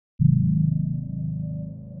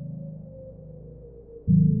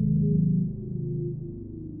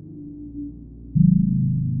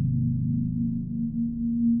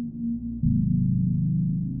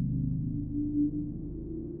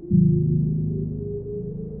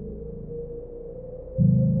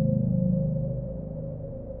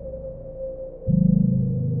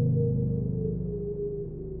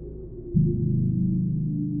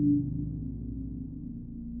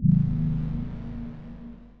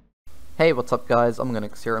Hey, what's up guys,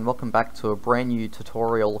 Omogonix here and welcome back to a brand new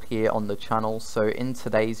tutorial here on the channel. So in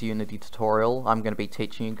today's Unity tutorial, I'm going to be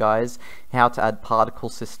teaching you guys how to add particle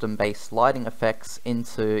system based lighting effects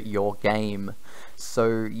into your game.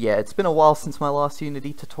 So yeah, it's been a while since my last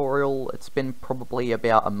Unity tutorial. It's been probably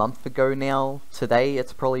about a month ago now. Today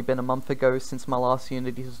it's probably been a month ago since my last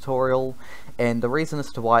Unity tutorial. And the reason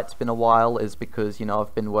as to why it's been a while is because, you know,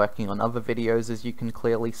 I've been working on other videos, as you can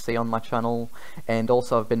clearly see on my channel. And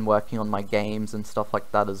also I've been working on my games and stuff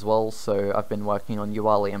like that as well. So I've been working on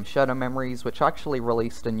URLM Shadow Memories, which actually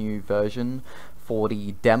released a new version for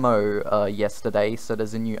the demo yesterday. So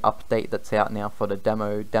there's a new update that's out now for the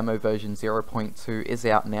demo. Demo version 0.2 is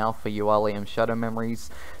out now for URLM Shadow Memories.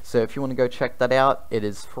 So if you want to go check that out, it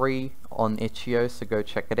is free on itch.io, so go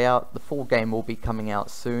check it out. The full game will be coming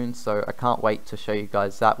out soon, so I can't wait to show you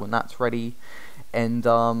guys that when that's ready. And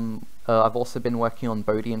I've also been working on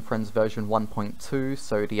Bodhi and Friends version 1.2,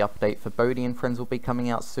 so the update for Bodhi and Friends will be coming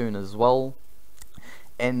out soon as well.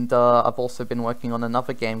 And I've also been working on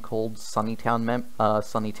another game called Sunnytown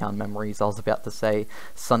Memories, I was about to say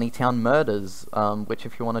Sunnytown Murders, which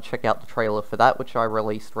if you want to check out the trailer for that, which I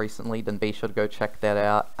released recently, then be sure to go check that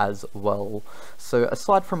out as well. So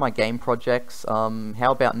aside from my game projects,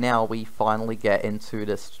 how about now we finally get into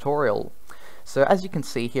this tutorial. So as you can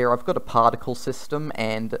see here, I've got a particle system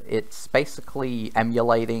and it's basically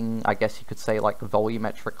emulating, I guess you could say, like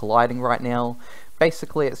volumetric lighting right now.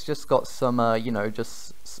 Basically it's just got some, you know,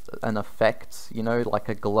 just an effect, you know, like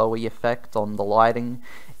a glowy effect on the lighting.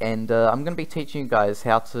 And I'm going to be teaching you guys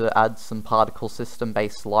how to add some particle system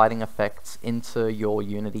based lighting effects into your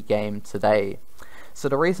Unity game today. So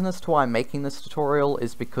the reason as to why I'm making this tutorial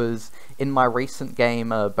is because in my recent game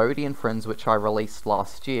Bodhi and Friends, which I released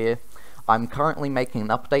last year, I'm currently making an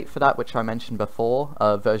update for that, which I mentioned before,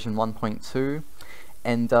 version 1.2.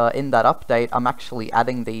 And in that update, I'm actually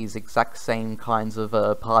adding these exact same kinds of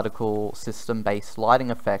particle system based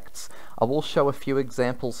lighting effects. I will show a few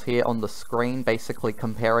examples here on the screen, basically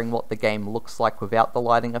comparing what the game looks like without the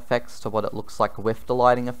lighting effects to what it looks like with the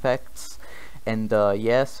lighting effects. And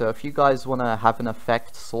yeah, so if you guys want to have an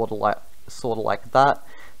effect sort of like that,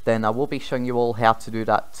 then I will be showing you all how to do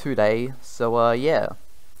that today. So yeah.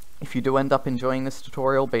 If you do end up enjoying this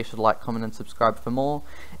tutorial, be sure to like, comment and subscribe for more,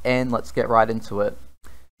 and let's get right into it.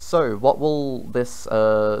 So what will this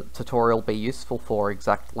tutorial be useful for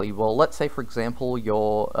exactly? Well, let's say for example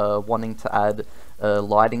you're wanting to add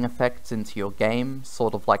lighting effects into your game,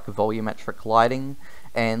 sort of like volumetric lighting.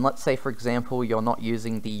 And let's say for example you're not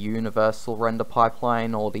using the universal render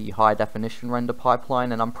pipeline or the high definition render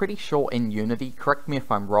pipeline, and I'm pretty sure in Unity, correct me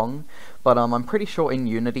if I'm wrong, but I'm pretty sure in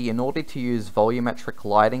Unity, in order to use volumetric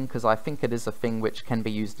lighting, because I think it is a thing which can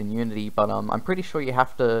be used in Unity, but I'm pretty sure you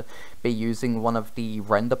have to be using one of the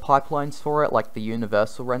render pipelines for it, like the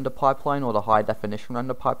universal render pipeline or the high definition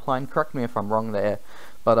render pipeline. Correct me if I'm wrong there.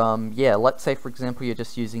 But yeah, let's say for example you're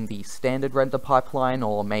just using the standard render pipeline,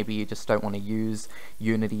 or maybe you just don't want to use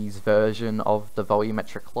Unity's version of the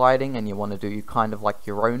volumetric lighting and you want to do kind of like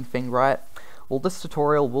your own thing, right? Well, this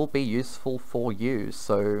tutorial will be useful for you.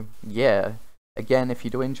 So yeah, again, if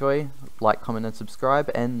you do enjoy, like, comment and subscribe,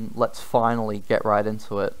 and let's finally get right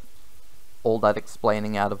into it. All that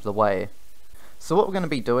explaining out of the way. So what we're going to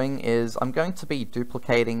be doing is I'm going to be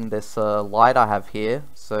duplicating this light I have here.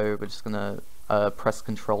 So we're just going to press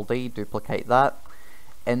Ctrl D, duplicate that,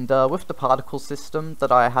 and with the particle system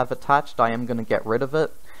that I have attached, I am going to get rid of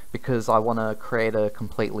it because I want to create a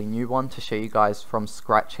completely new one to show you guys from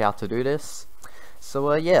scratch how to do this.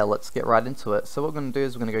 So yeah, let's get right into it. So what we're going to do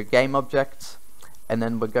is we're going to go Game Object, and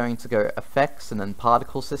then we're going to go Effects, and then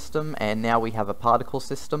Particle System, and now we have a particle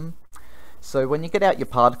system. So when you get out your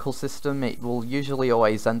particle system, it will usually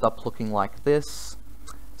always end up looking like this.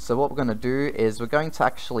 So what we're going to do is we're going to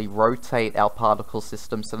actually rotate our particle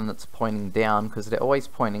system so that it's pointing down, because they're always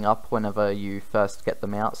pointing up whenever you first get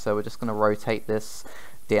them out. So we're just going to rotate this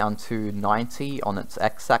down to 90 on its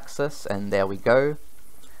x-axis, and there we go.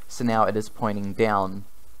 So now it is pointing down.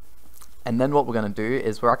 And then what we're going to do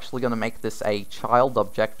is we're actually going to make this a child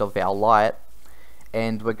object of our light,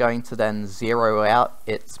 and we're going to then zero out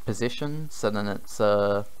its position so then it's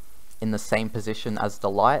in the same position as the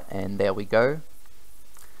light, and there we go.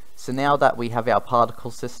 So now that we have our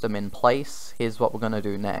particle system in place, here's what we're going to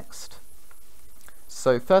do next.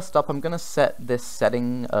 So first up, I'm going to set this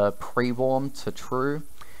setting pre-warm to true,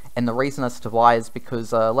 and the reason as to why is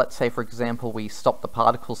because let's say for example we stop the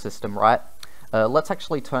particle system, right? Let's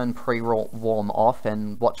actually turn pre-warm off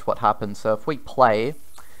and watch what happens. So if we play,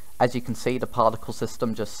 as you can see, the particle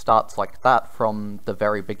system just starts like that from the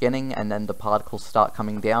very beginning, and then the particles start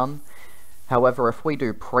coming down. However, if we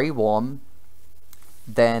do pre-warm,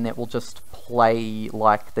 then it will just play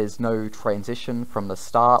like there's no transition from the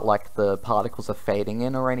start, like the particles are fading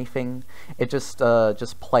in or anything. It just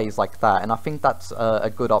plays like that, and I think that's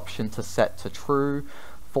a good option to set to true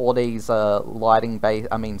for these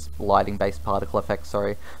lighting-based particle effects,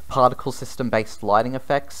 sorry, particle system-based lighting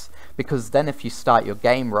effects, because then if you start your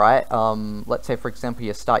game, right, let's say for example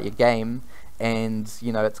you start your game, and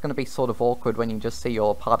you know it's going to be sort of awkward when you just see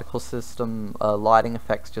your particle system lighting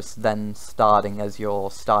effects just then starting as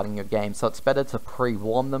you're starting your game. So it's better to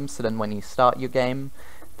pre-warm them, so then when you start your game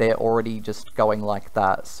they're already just going like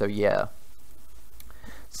that. So yeah.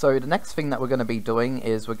 So the next thing that we're going to be doing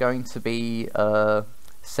is we're going to be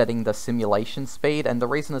setting the simulation speed, and the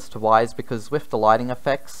reason as to why is because with the lighting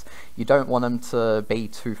effects you don't want them to be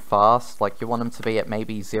too fast, like you want them to be at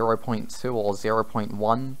maybe 0.2 or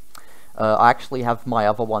 0.1. I actually have my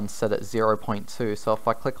other one set at 0.2, so if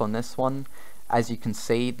I click on this one, as you can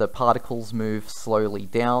see the particles move slowly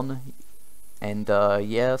down, and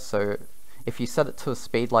yeah, so if you set it to a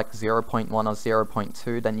speed like 0.1 or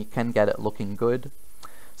 0.2 then you can get it looking good.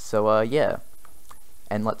 So yeah,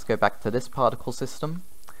 and let's go back to this particle system.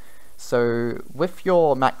 So with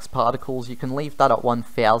your max particles you can leave that at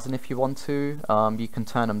 1000 if you want to. You can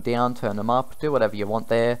turn them down, turn them up, do whatever you want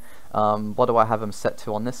there. What do I have them set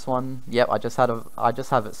to on this one? Yep, I just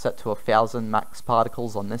have it set to 1000 max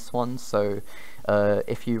particles on this one. So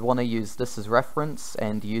if you want to use this as reference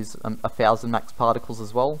and use 1000 max particles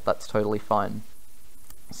as well, that's totally fine.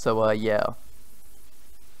 So yeah.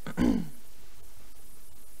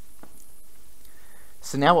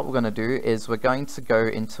 So now what we're going to do is we're going to go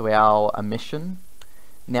into our emission.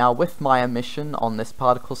 Now with my emission on this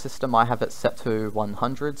particle system I have it set to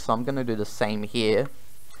 100, so I'm going to do the same here.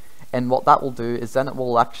 And what that will do is then it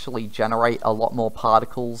will actually generate a lot more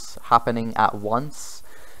particles happening at once.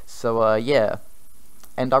 So yeah,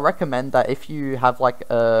 and I recommend that if you have like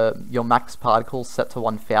your max particles set to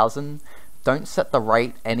 1000, don't set the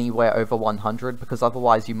rate anywhere over 100, because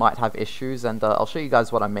otherwise you might have issues, and I'll show you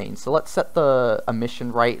guys what I mean. So let's set the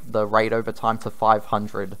emission rate, the rate over time, to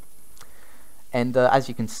 500. And as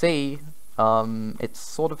you can see, it's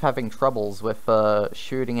sort of having troubles with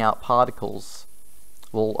shooting out particles.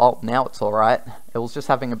 Well, oh, now it's alright. It was just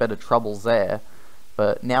having a bit of troubles there,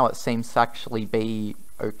 but now it seems to actually be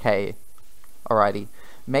okay. Alrighty.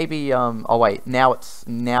 Maybe, oh wait,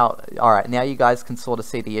 alright, now you guys can sort of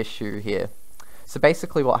see the issue here. So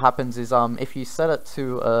basically what happens is, if you set it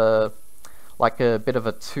to, like a bit of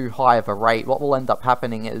a too high of a rate, what will end up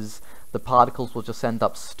happening is the particles will just end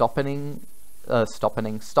up stopping at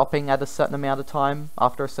a certain amount of time,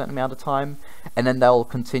 after a certain amount of time, and then they'll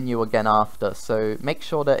continue again after. So make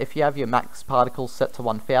sure that if you have your max particles set to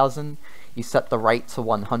 1000, you set the rate to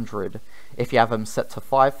 100. If you have them set to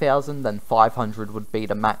 5000, then 500 would be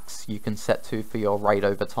the max you can set to for your rate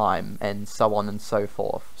over time, and so on and so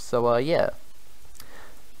forth. So yeah.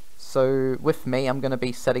 So with me, I'm going to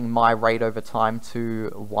be setting my rate over time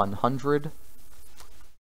to 100.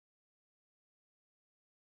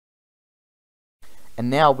 And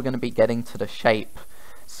now we're going to be getting to the shape.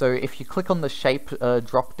 So if you click on the shape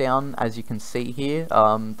drop down, as you can see here,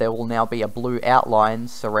 there will now be a blue outline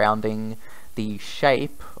surrounding the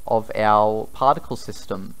shape of our particle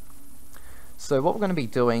system. So what we're going to be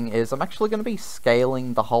doing is I'm actually going to be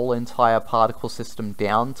scaling the whole entire particle system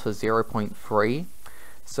down to 0.3.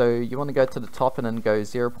 So you want to go to the top and then go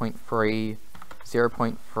 0.3,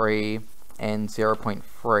 0.3, and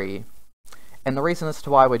 0.3. And the reason as to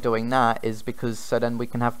why we're doing that is because so then we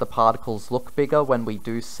can have the particles look bigger when we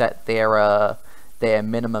do set their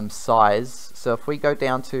minimum size. So if we go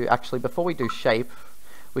down to, actually before we do shape,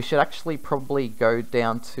 we should actually probably go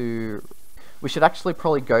down to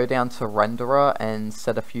renderer and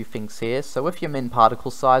set a few things here. So with your min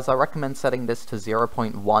particle size, I recommend setting this to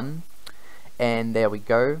 0.1, and there we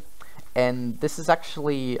go. And this is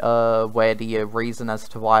actually where the reason as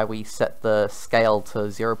to why we set the scale to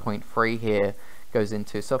 0.3 here goes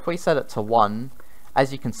into. So if we set it to 1,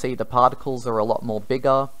 as you can see the particles are a lot more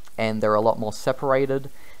bigger and they're a lot more separated.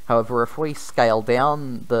 However, if we scale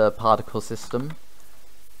down the particle system,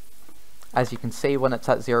 as you can see when it's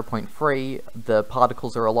at 0.3, the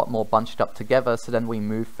particles are a lot more bunched up together, so then we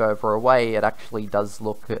move further away, it actually does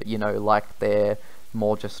look, you know, like they're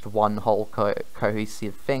more just one whole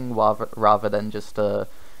cohesive thing rather than just a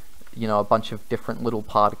bunch of different little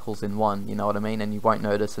particles in one, you know what I mean? And you won't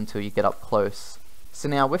notice until you get up close. So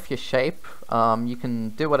now with your shape, you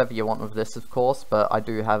can do whatever you want with this of course, but I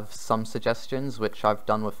do have some suggestions which I've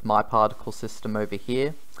done with my particle system over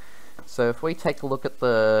here. So if we take a look at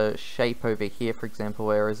the shape over here, for example,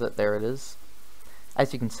 where is it? There it is.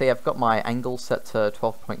 As you can see, I've got my angle set to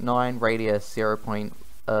 12.9, radius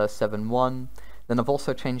 0.71. Then I've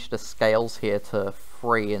also changed the scales here to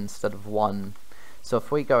 3 instead of 1. So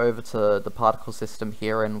if we go over to the particle system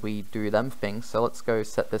here and we do them things, so let's go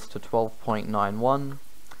set this to 12.91,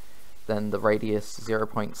 then the radius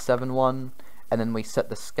 0.71, and then we set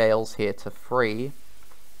the scales here to 3.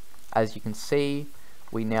 As you can see,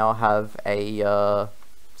 we now have a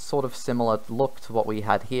sort of similar look to what we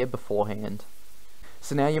had here beforehand.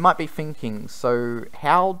 So now you might be thinking, so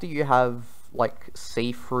how do you have like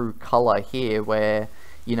see-through color here where,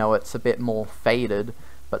 you know, it's a bit more faded,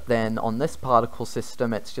 but then on this particle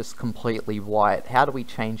system it's just completely white? How do we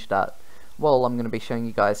change that? Well, I'm going to be showing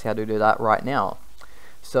you guys how to do that right now.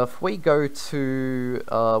 So if we go to,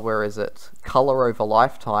 where is it? Color over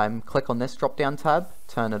lifetime, click on this drop down tab,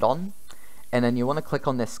 turn it on, and then you want to click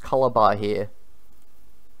on this color bar here.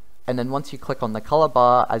 And then once you click on the color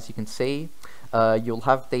bar, as you can see, you'll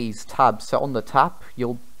have these tabs. So on the top,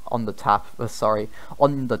 you'll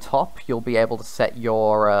be able to set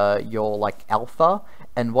your like alpha,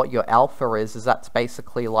 and what your alpha is that's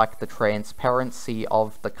basically like the transparency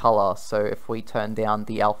of the color. So if we turn down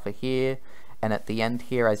the alpha here, and at the end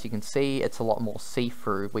here, as you can see, it's a lot more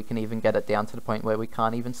see-through. We can even get it down to the point where we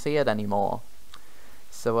can't even see it anymore.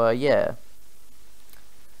 So yeah.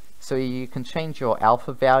 So you can change your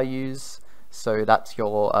alpha values. So that's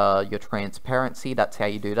your transparency. That's how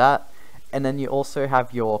you do that. And then you also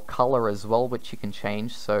have your color as well, which you can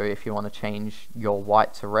change. So if you want to change your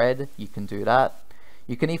white to red, you can do that.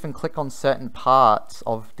 You can even click on certain parts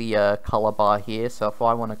of the color bar here. So if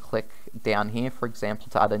I want to click down here, for example,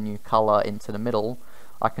 to add a new color into the middle,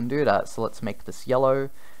 I can do that. So let's make this yellow.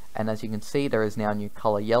 And as you can see, there is now a new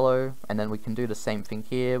color yellow. And then we can do the same thing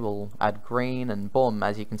here. We'll add green, and boom,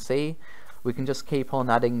 as you can see, we can just keep on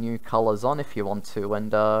adding new colors on if you want to.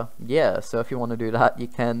 And yeah, so if you want to do that, you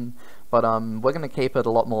can. But we're going to keep it a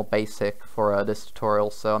lot more basic for this tutorial.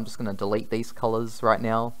 So I'm just going to delete these colors right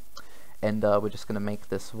now. And we're just going to make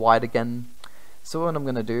this white again. So what I'm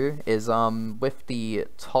going to do is with the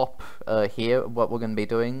top here, what we're going to be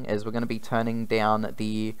doing is we're going to be turning down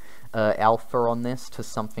the alpha on this to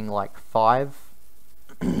something like 5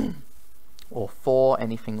 or 4,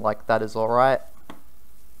 anything like that is alright.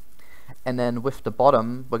 And then with the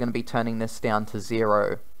bottom, we're going to be turning this down to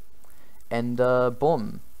 0. And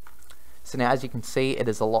boom. So now as you can see, it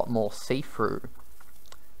is a lot more see-through.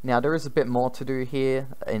 Now there is a bit more to do here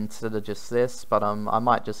instead of just this, but I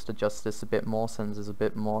might just adjust this a bit more since it's a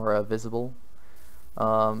bit more visible.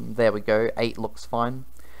 There we go, 8 looks fine.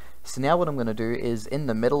 So now what I'm going to do is in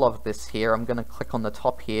the middle of this here, I'm going to click on the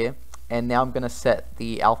top here, and now I'm going to set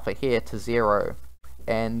the alpha here to 0.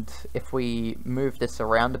 And if we move this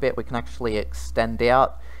around a bit, we can actually extend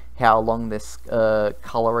out how long this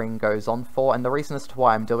coloring goes on for. And the reason as to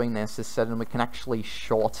why I'm doing this is so that we can actually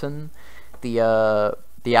shorten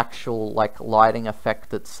the actual like lighting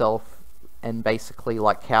effect itself, and basically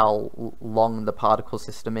like how long the particle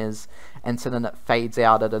system is, and so then it fades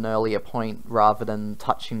out at an earlier point rather than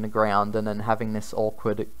touching the ground and then having this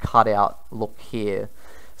awkward cutout look here.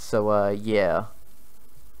 So yeah,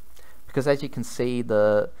 because as you can see,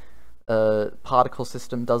 the particle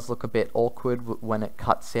system does look a bit awkward when it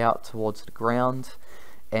cuts out towards the ground,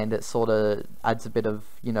 and it sort of adds a bit of,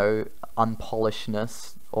 you know,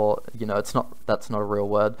 unpolishedness, or, you know, that's not a real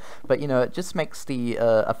word, but, you know, it just makes the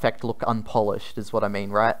effect look unpolished is what I mean,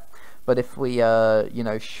 right? But if we, you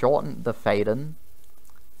know, shorten the fade in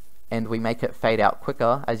and we make it fade out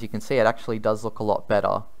quicker, as you can see, it actually does look a lot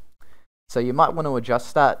better. So you might want to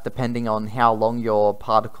adjust that depending on how long your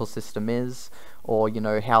particle system is, or, you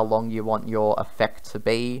know, how long you want your effect to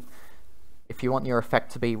be. If you want your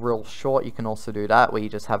effect to be real short, you can also do that, where you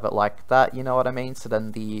just have it like that, you know what I mean? So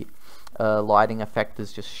then the lighting effect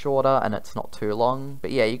is just shorter and it's not too long.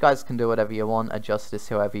 But yeah, you guys can do whatever you want, adjust this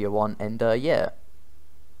however you want, and yeah.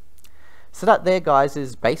 So that there, guys,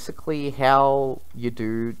 is basically how you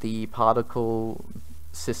do the particle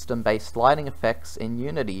system based lighting effects in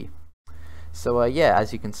Unity. So yeah,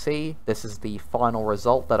 as you can see, this is the final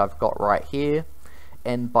result that I've got right here.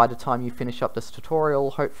 And by the time you finish up this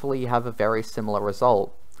tutorial, hopefully you have a very similar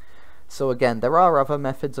result. So again, there are other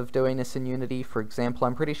methods of doing this in Unity. For example,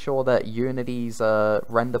 I'm pretty sure that Unity's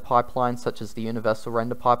render pipeline, such as the universal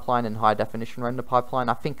render pipeline and high definition render pipeline,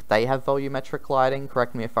 I think they have volumetric lighting.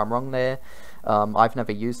 Correct me if I'm wrong there. I've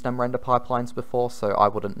never used them render pipelines before, so I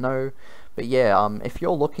wouldn't know. But yeah, if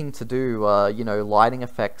you're looking to do, you know, lighting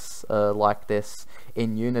effects like this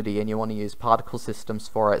in Unity, and you want to use particle systems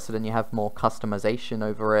for it, so then you have more customization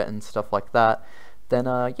over it and stuff like that, then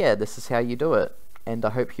yeah, this is how you do it. and I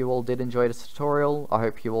hope you all did enjoy this tutorial. I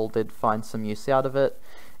hope you all did find some use out of it.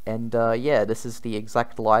 And yeah, this is the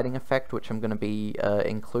exact lighting effect which I'm going to be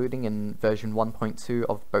including in version 1.2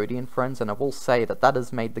 of Bodhi and Friends, and I will say that that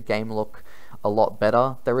has made the game look a lot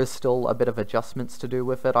better. There is still a bit of adjustments to do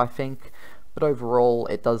with it, I think, but overall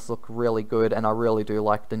it does look really good, and I really do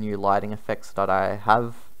like the new lighting effects that I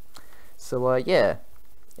have. So yeah,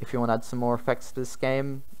 if you want to add some more effects to this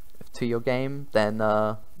game, to your game, then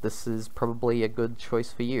this is probably a good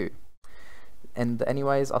choice for you. And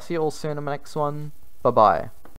anyways, I'll see you all soon in the next one. Bye-bye.